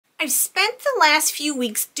I've spent the last few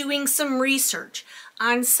weeks doing some research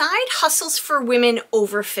on side hustles for women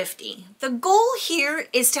over 50. The goal here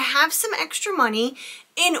is to have some extra money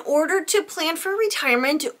in order to plan for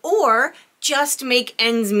retirement or just make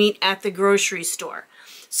ends meet at the grocery store.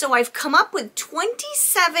 So I've come up with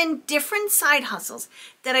 27 different side hustles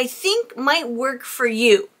that I think might work for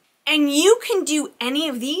you. And you can do any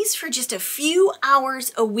of these for just a few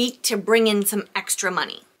hours a week to bring in some extra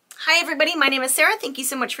money. Hi everybody, my name is Sarah. Thank you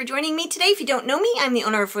so much for joining me today. If you don't know me, I'm the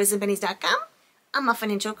owner of rosandpennies.com. I'm a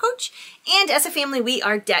financial coach, and as a family, we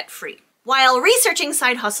are debt-free. While researching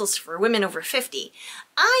side hustles for women over 50,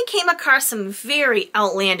 I came across some very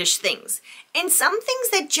outlandish things, and some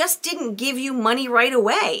things that just didn't give you money right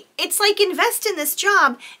away. It's like invest in this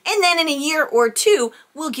job, and then in a year or two,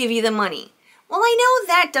 we'll give you the money. Well, I know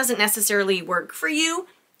that doesn't necessarily work for you.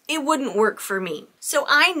 It wouldn't work for me. So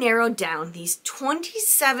I narrowed down these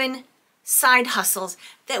 27 side hustles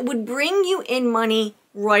that would bring you in money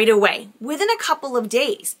right away within a couple of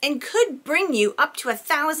days and could bring you up to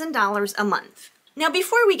 $1,000 a month. Now,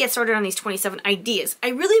 before we get started on these 27 ideas, I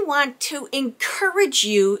really want to encourage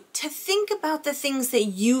you to think about the things that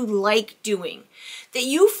you like doing, that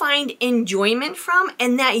you find enjoyment from,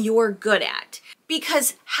 and that you're good at.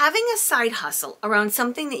 Because having a side hustle around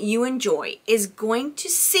something that you enjoy is going to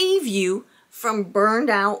save you from burned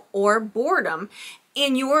out or boredom,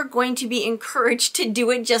 and you're going to be encouraged to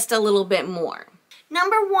do it just a little bit more.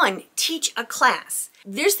 Number one, teach a class.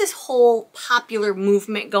 There's this whole popular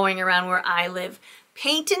movement going around where I live,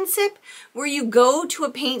 paint and sip, where you go to a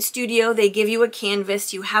paint studio, they give you a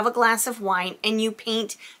canvas, you have a glass of wine, and you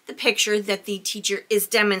paint the picture that the teacher is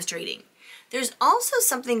demonstrating. There's also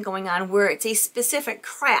something going on where it's a specific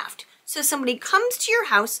craft. So somebody comes to your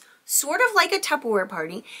house, sort of like a Tupperware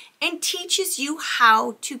party, and teaches you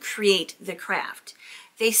how to create the craft.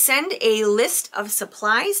 They send a list of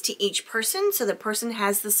supplies to each person, so the person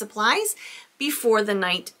has the supplies before the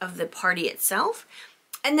night of the party itself.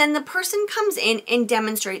 And then the person comes in and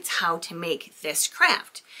demonstrates how to make this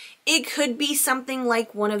craft. It could be something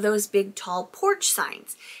like one of those big tall porch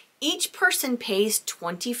signs. Each person pays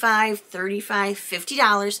 $25, $35,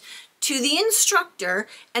 $50 to the instructor,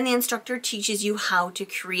 and the instructor teaches you how to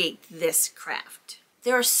create this craft.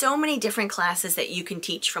 There are so many different classes that you can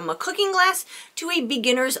teach, from a cooking class to a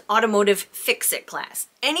beginner's automotive fix-it class.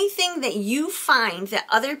 Anything that you find that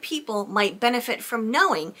other people might benefit from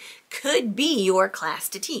knowing could be your class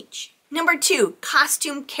to teach. Number two,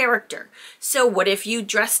 costume character. So what if you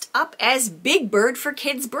dressed up as Big Bird for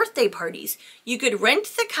kids' birthday parties? You could rent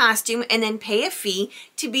the costume and then pay a fee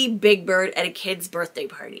to be Big Bird at a kid's birthday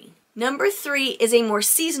party. Number three is a more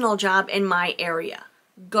seasonal job in my area,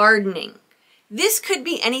 gardening. This could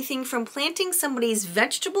be anything from planting somebody's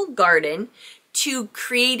vegetable garden to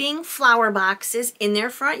creating flower boxes in their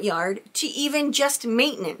front yard to even just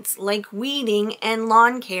maintenance like weeding and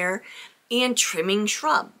lawn care and trimming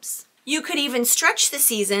shrubs. You could even stretch the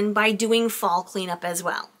season by doing fall cleanup as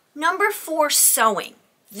well. Number four, sewing.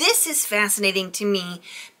 This is fascinating to me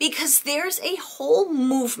because there's a whole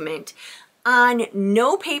movement on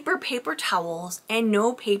no paper paper towels and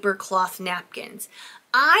no paper cloth napkins.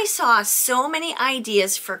 I saw so many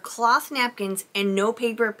ideas for cloth napkins and no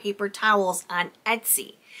paper paper towels on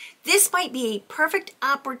Etsy. This might be a perfect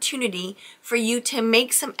opportunity for you to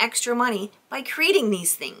make some extra money by creating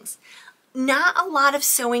these things. Not a lot of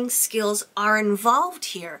sewing skills are involved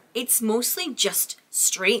here. It's mostly just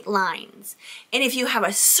straight lines. And if you have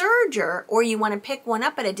a serger or you want to pick one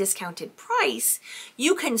up at a discounted price,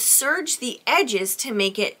 you can serge the edges to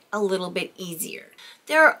make it a little bit easier.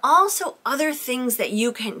 There are also other things that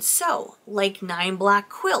you can sew, like 9-block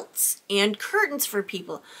quilts and curtains for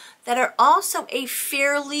people that are also a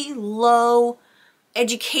fairly low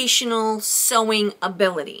educational sewing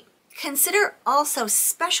ability. Consider also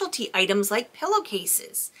specialty items like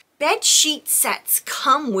pillowcases. Bed sheet sets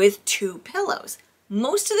come with 2 pillows.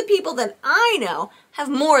 Most of the people that I know have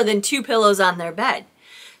more than 2 pillows on their bed.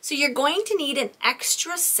 So you're going to need an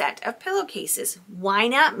extra set of pillowcases. Why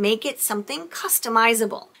not make it something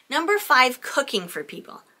customizable? Number 5, cooking for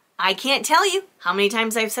people. I can't tell you how many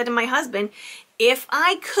times I've said to my husband, if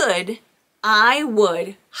I could, I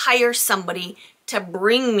would hire somebody to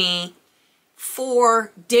bring me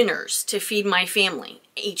 4 dinners to feed my family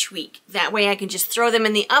each week. That way I can just throw them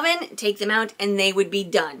in the oven, take them out, and they would be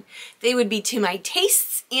done. They would be to my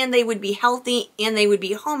tastes, and they would be healthy, and they would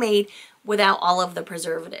be homemade without all of the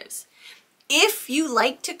preservatives. If you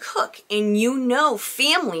like to cook and you know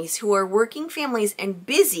families who are working families and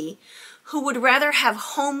busy who would rather have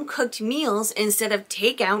home-cooked meals instead of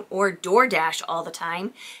takeout or DoorDash all the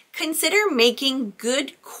time, consider making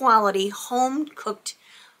good quality home-cooked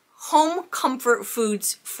home comfort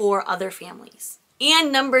foods for other families.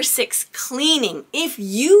 And number 6, cleaning. If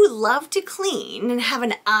you love to clean and have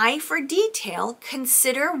an eye for detail,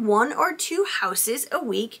 consider 1 or 2 houses a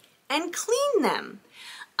week and clean them.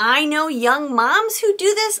 I know young moms who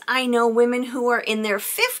do this. I know women who are in their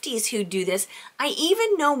 50s who do this. I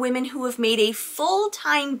even know women who have made a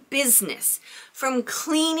full-time business from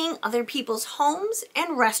cleaning other people's homes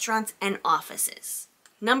and restaurants and offices.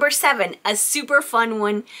 Number 7, a super fun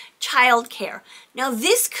one, childcare. Now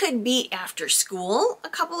this could be after school a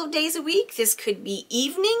couple of days a week. This could be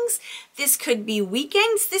evenings. This could be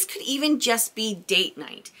weekends. This could even just be date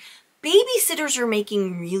night. Babysitters are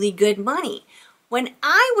making really good money. When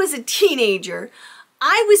I was a teenager,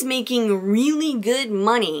 I was making really good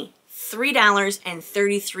money,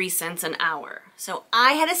 $3.33 an hour. So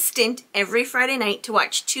I had a stint every Friday night to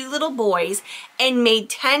watch 2 little boys and made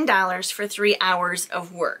 $10 for 3 hours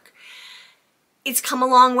of work. It's come a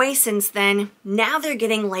long way since then. Now they're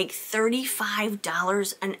getting like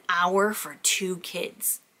 $35 an hour for 2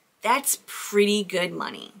 kids. That's pretty good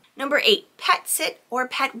money. Number 8, pet sit or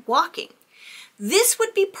pet walking. This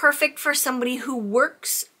would be perfect for somebody who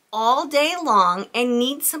works all day long and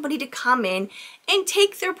needs somebody to come in and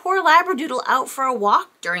take their poor Labradoodle out for a walk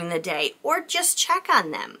during the day or just check on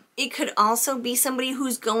them. It could also be somebody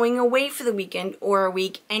who's going away for the weekend or a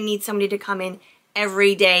week and needs somebody to come in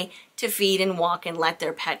every day to feed and walk and let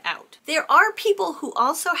their pet out. There are people who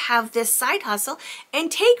also have this side hustle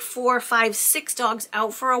and take 4, 5, 6 dogs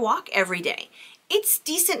out for a walk every day. It's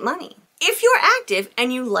decent money. If you're active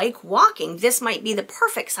and you like walking, this might be the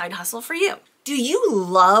perfect side hustle for you. Do you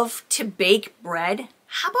love to bake bread?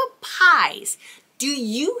 How about pies? Do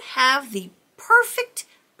you have the perfect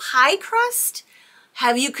pie crust?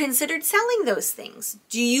 Have you considered selling those things?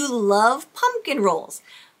 Do you love pumpkin rolls?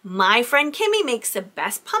 My friend Kimmy makes the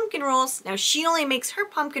best pumpkin rolls. Now she only makes her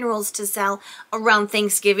pumpkin rolls to sell around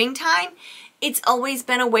Thanksgiving time. It's always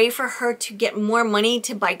been a way for her to get more money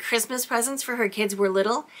to buy Christmas presents for her kids were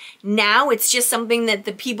little. Now it's just something that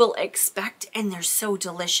the people expect and they're so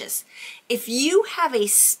delicious. If you have a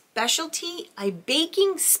specialty, a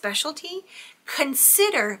baking specialty,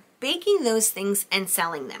 consider baking those things and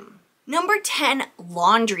selling them. Number 10,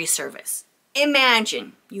 laundry service.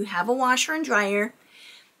 Imagine you have a washer and dryer.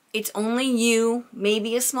 It's only you,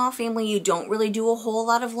 maybe a small family. You don't really do a whole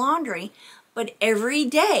lot of laundry. But every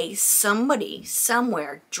day, somebody,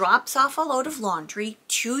 somewhere, drops off a load of laundry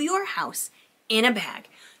to your house in a bag.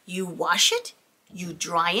 You wash it, you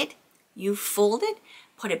dry it, you fold it,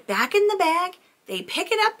 put it back in the bag, they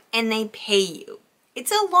pick it up, and they pay you.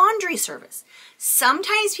 It's a laundry service.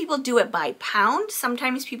 Sometimes people do it by pound,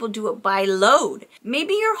 sometimes people do it by load.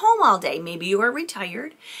 Maybe you're home all day, maybe you are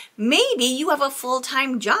retired, maybe you have a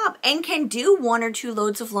full-time job and can do 1 or 2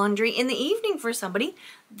 loads of laundry in the evening for somebody.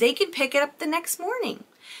 They can pick it up the next morning.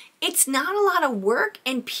 It's not a lot of work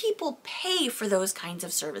and people pay for those kinds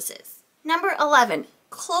of services. Number 11,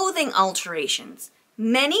 clothing alterations.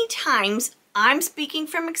 Many times, I'm speaking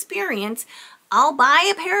from experience, I'll buy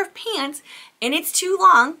a pair of pants and it's too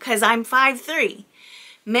long because I'm 5'3".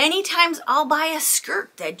 Many times I'll buy a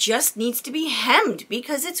skirt that just needs to be hemmed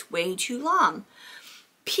because it's way too long.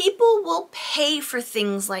 People will pay for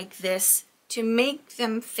things like this to make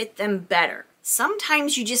them fit them better.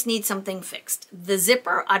 Sometimes you just need something fixed. The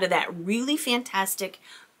zipper out of that really fantastic,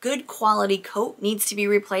 good quality coat needs to be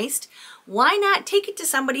replaced. Why not take it to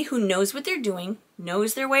somebody who knows what they're doing,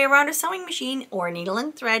 knows their way around a sewing machine or a needle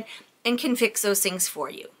and thread, and can fix those things for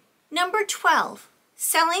you. Number 12,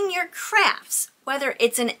 selling your crafts, whether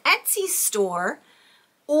it's an Etsy store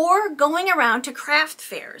or going around to craft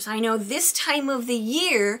fairs. I know this time of the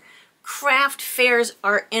year, craft fairs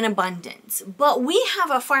are in abundance, but we have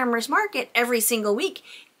a farmer's market every single week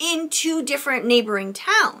in 2 different neighboring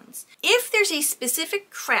towns. If there's a specific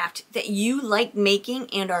craft that you like making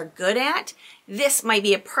and are good at, this might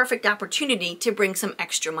be a perfect opportunity to bring some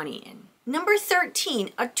extra money in. Number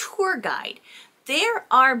 13, a tour guide. There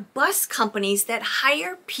are bus companies that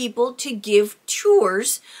hire people to give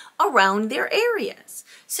tours around their areas.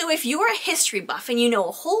 So if you're a history buff and you know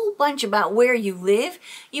a whole bunch about where you live,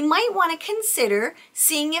 you might want to consider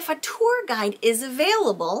seeing if a tour guide is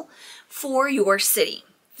available for your city.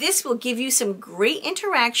 This will give you some great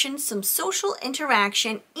interaction, some social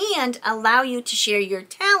interaction, and allow you to share your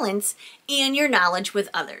talents and your knowledge with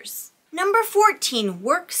others. Number 14,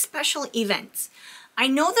 work special events. I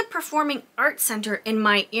know the Performing Arts Center in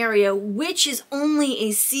my area, which is only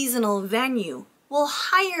a seasonal venue, will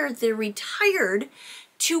hire the retired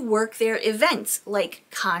to work their events like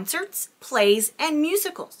concerts, plays, and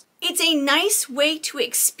musicals. It's a nice way to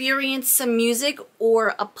experience some music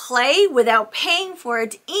or a play without paying for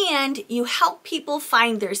it, and you help people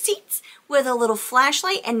find their seats with a little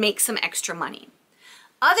flashlight and make some extra money.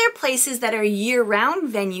 Other places that are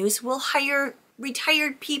year-round venues will hire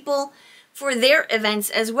retired people for their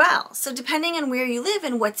events as well. So depending on where you live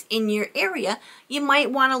and what's in your area, you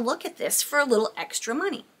might want to look at this for a little extra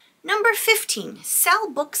money. Number 15, sell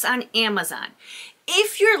books on Amazon.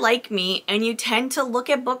 If you're like me and you tend to look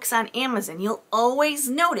at books on Amazon, you'll always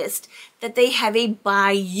notice that they have a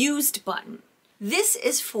buy used button. This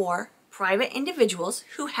is for private individuals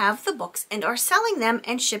who have the books and are selling them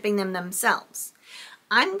and shipping them themselves.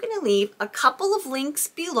 I'm going to leave a couple of links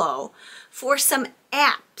below for some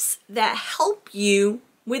apps that help you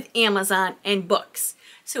with Amazon and books.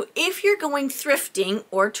 So if you're going thrifting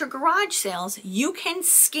or to garage sales, you can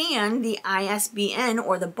scan the ISBN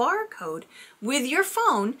or the barcode with your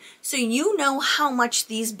phone so you know how much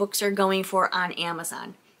these books are going for on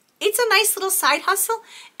Amazon. It's a nice little side hustle,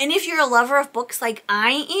 and if you're a lover of books like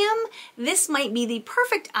I am, this might be the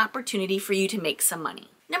perfect opportunity for you to make some money.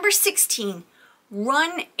 Number 16,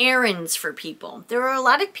 run errands for people. There are a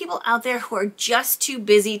lot of people out there who are just too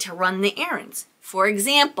busy to run the errands. For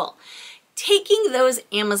example, taking those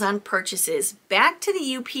Amazon purchases back to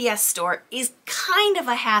the UPS store is kind of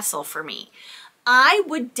a hassle for me. I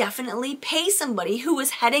would definitely pay somebody who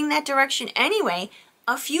was heading that direction anyway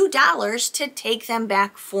a few dollars to take them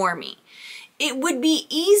back for me. It would be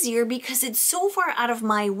easier because it's so far out of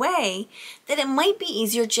my way that it might be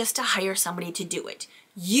easier just to hire somebody to do it.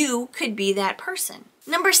 You could be that person.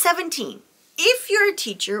 Number 17. If you're a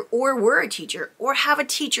teacher or were a teacher or have a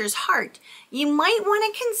teacher's heart, you might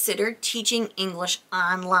want to consider teaching English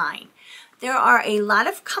online. There are a lot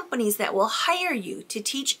of companies that will hire you to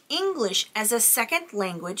teach English as a second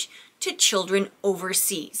language to children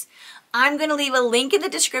overseas. I'm going to leave a link in the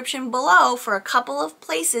description below for a couple of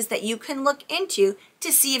places that you can look into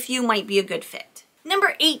to see if you might be a good fit.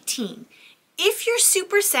 Number 18. If you're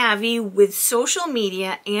super savvy with social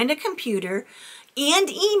media and a computer and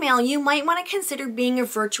email, you might want to consider being a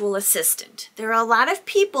virtual assistant. There are a lot of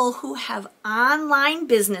people who have online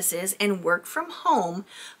businesses and work from home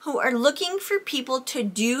who are looking for people to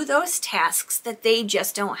do those tasks that they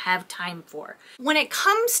just don't have time for. When it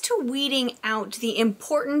comes to weeding out the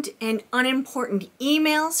important and unimportant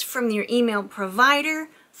emails from your email provider,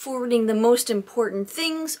 forwarding the most important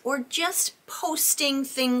things, or just posting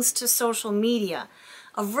things to social media,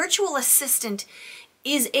 a virtual assistant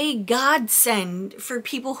is a godsend for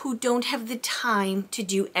people who don't have the time to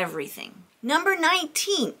do everything. Number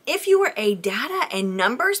 19, if you are a data and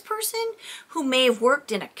numbers person who may have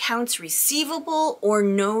worked in accounts receivable or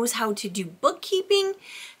knows how to do bookkeeping,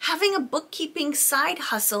 having a bookkeeping side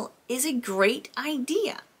hustle is a great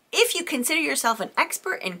idea. If you consider yourself an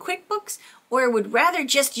expert in QuickBooks or would rather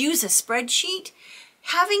just use a spreadsheet,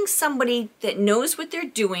 having somebody that knows what they're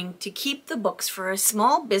doing to keep the books for a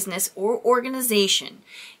small business or organization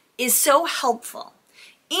is so helpful.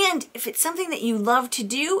 And if it's something that you love to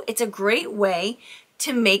do, it's a great way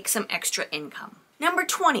to make some extra income. Number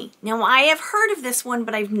 20. Now I have heard of this one,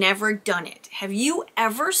 but I've never done it. Have you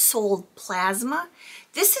ever sold plasma?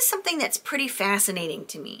 This is something that's pretty fascinating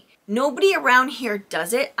to me. Nobody around here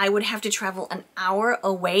does it. I would have to travel an hour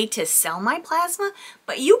away to sell my plasma,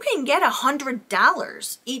 but you can get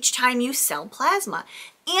 $100 each time you sell plasma,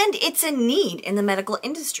 and it's a need in the medical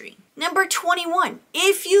industry. Number 21,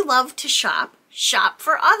 if you love to shop, shop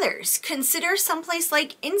for others. Consider someplace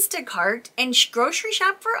like Instacart and grocery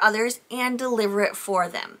shop for others and deliver it for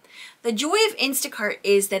them. The joy of Instacart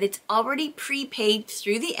is that it's already prepaid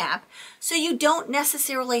through the app, so you don't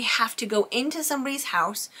necessarily have to go into somebody's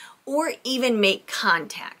house or even make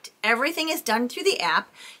contact. Everything is done through the app.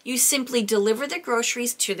 You simply deliver the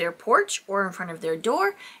groceries to their porch or in front of their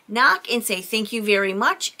door, knock and say thank you very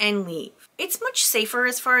much and leave. It's much safer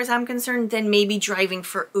as far as I'm concerned than maybe driving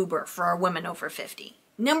for Uber for our women over 50.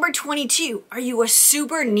 Number 22, are you a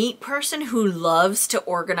super neat person who loves to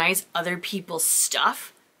organize other people's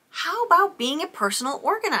stuff? How about being a personal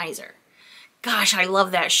organizer? Gosh, I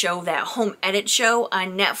love that show, that home edit show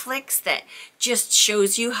on Netflix that just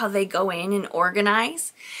shows you how they go in and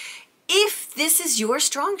organize. If this is your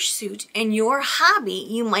strong suit and your hobby,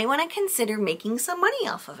 you might want to consider making some money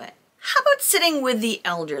off of it. How about sitting with the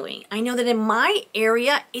elderly? I know that in my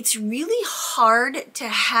area, it's really hard to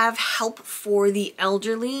have help for the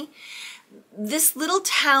elderly. This little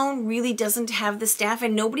town really doesn't have the staff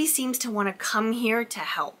and nobody seems to want to come here to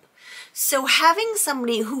help. So having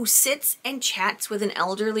somebody who sits and chats with an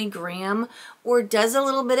elderly gram or does a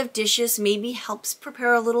little bit of dishes, maybe helps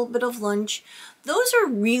prepare a little bit of lunch, those are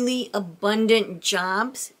really abundant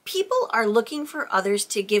jobs. People are looking for others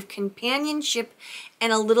to give companionship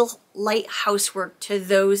and a little light housework to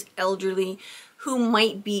those elderly who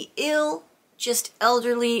might be ill, just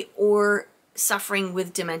elderly, or suffering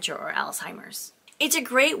with dementia or Alzheimer's. It's a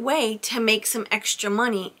great way to make some extra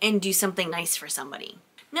money and do something nice for somebody.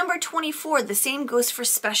 Number 24, the same goes for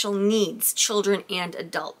special needs, children and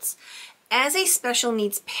adults. As a special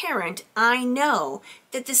needs parent, I know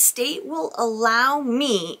that the state will allow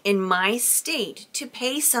me in my state to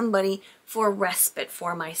pay somebody for respite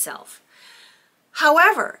for myself.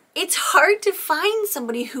 However, it's hard to find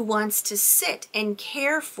somebody who wants to sit and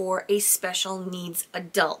care for a special needs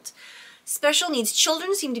adult. Special needs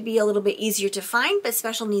children seem to be a little bit easier to find, but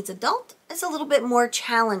special needs adult is a little bit more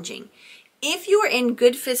challenging. If you are in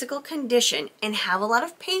good physical condition and have a lot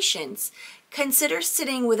of patience, consider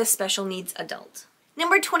sitting with a special needs adult.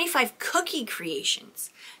 Number 25, cookie creations.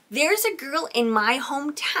 There's a girl in my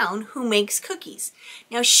hometown who makes cookies.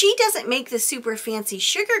 Now, she doesn't make the super fancy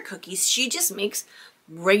sugar cookies. She just makes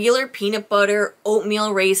regular peanut butter,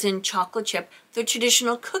 oatmeal raisin, chocolate chip, the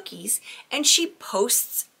traditional cookies, and she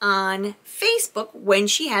posts on Facebook when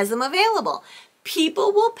she has them available.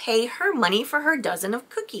 People will pay her money for her dozen of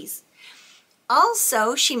cookies.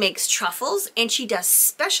 Also, she makes truffles and she does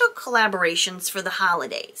special collaborations for the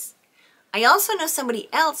holidays. I also know somebody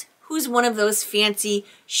else who's one of those fancy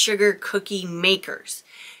sugar cookie makers.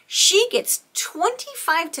 She gets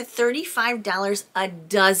 $25 to $35 a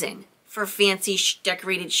dozen for fancy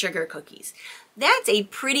decorated sugar cookies. That's a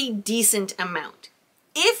pretty decent amount.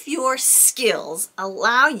 If your skills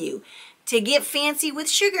allow you to get fancy with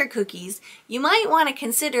sugar cookies, you might want to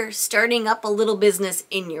consider starting up a little business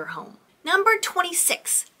in your home. Number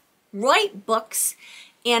 26, write books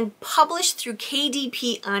and publish through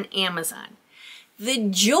KDP on Amazon. The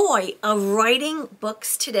joy of writing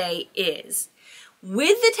books today is,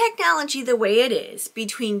 with the technology the way it is,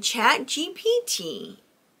 between ChatGPT,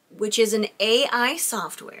 which is an AI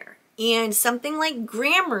software, and something like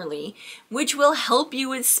Grammarly, which will help you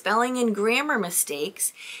with spelling and grammar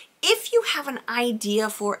mistakes, if you have an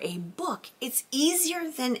idea for a book, it's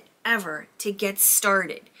easier than ever to get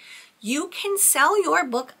started. You can sell your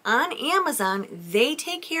book on Amazon. They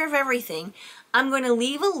take care of everything. I'm going to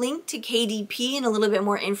leave a link to KDP and a little bit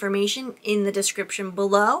more information in the description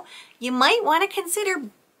below. You might want to consider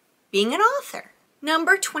being an author.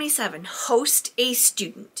 Number 27, host a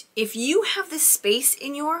student. If you have the space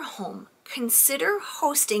in your home, consider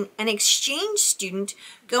hosting an exchange student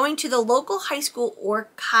going to the local high school or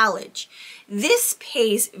college. This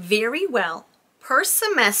pays very well per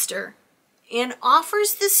semester and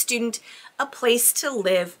offers the student a place to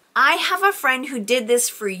live. I have a friend who did this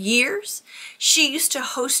for years. She used to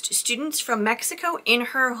host students from Mexico in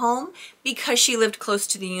her home because she lived close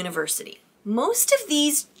to the university. Most of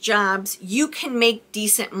these jobs you can make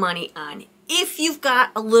decent money on if you've got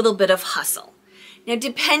a little bit of hustle. Now,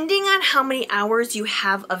 depending on how many hours you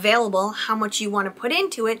have available, how much you want to put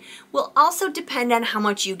into it, will also depend on how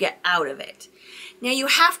much you get out of it. Now, you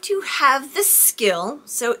have to have the skill,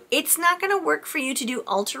 so it's not going to work for you to do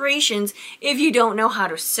alterations if you don't know how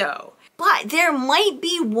to sew. But there might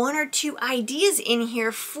be one or two ideas in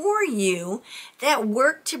here for you that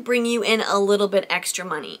work to bring you in a little bit extra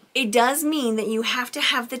money. It does mean that you have to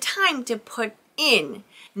have the time to put in.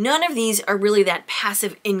 None of these are really that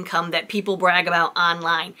passive income that people brag about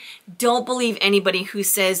online. Don't believe anybody who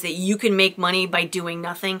says that you can make money by doing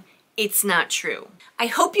nothing. It's not true. I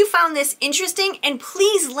hope you found this interesting, and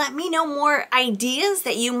please let me know more ideas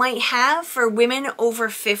that you might have for women over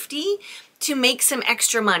 50 to make some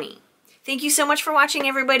extra money. Thank you so much for watching,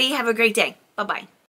 everybody. Have a great day. Bye-bye.